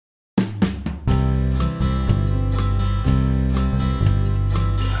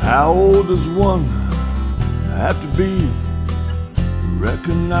How old does one have to be to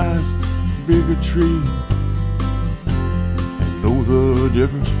recognize bigotry and know the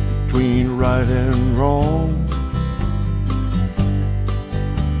difference between right and wrong?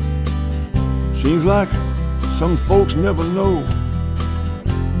 Seems like some folks never know,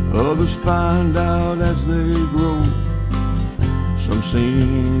 others find out as they grow. Some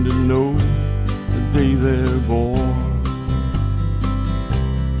seem to know the day they're born.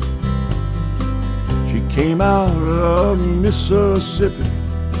 She came out of Mississippi,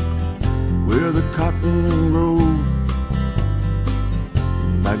 where the cotton grows.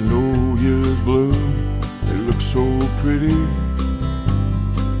 Magnolias bloom, they look so pretty.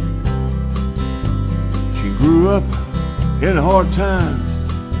 She grew up in hard times,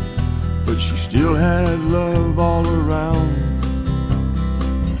 but she still had love all around.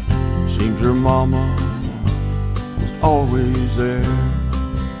 Seems her mama was always there.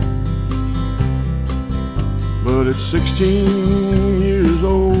 But at 16 years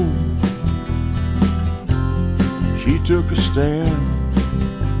old, she took a stand,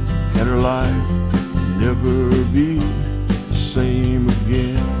 and her life would never be the same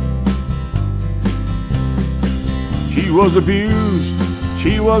again. She was abused,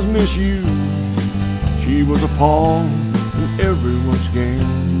 she was misused, she was a pawn in everyone's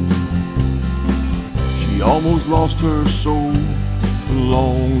game. She almost lost her soul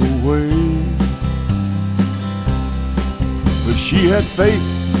along the way. But she had faith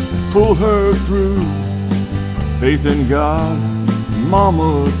that pulled her through, faith in God,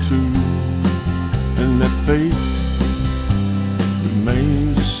 Mama too. And that faith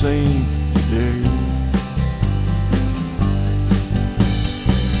remains the same today.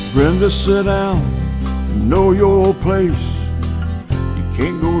 Brenda, sit down and know your place. You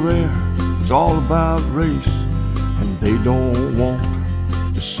can't go there, it's all about race. And they don't want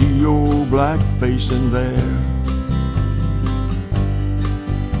to see your black face in there.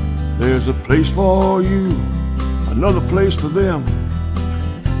 There's a place for you, another place for them.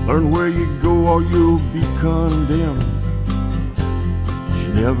 Learn where you go or you'll be condemned. She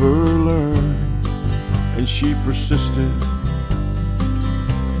never learned, and she persisted.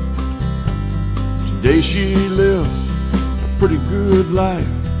 Today she lives a pretty good life,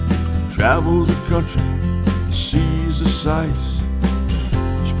 travels the country, sees the sights,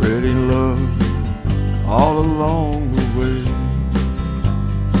 spreading love all along the way.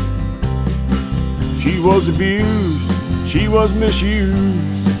 She was abused, she was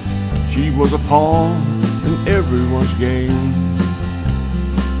misused, she was a pawn in everyone's game.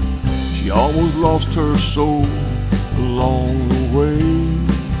 She almost lost her soul along the way.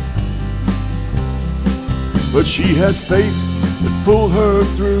 But she had faith that pulled her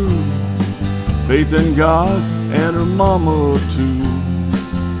through, faith in God and her mama too.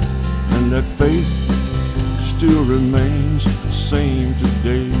 And that faith still remains the same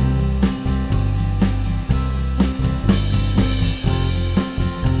today.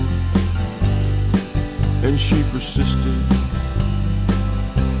 And she persisted.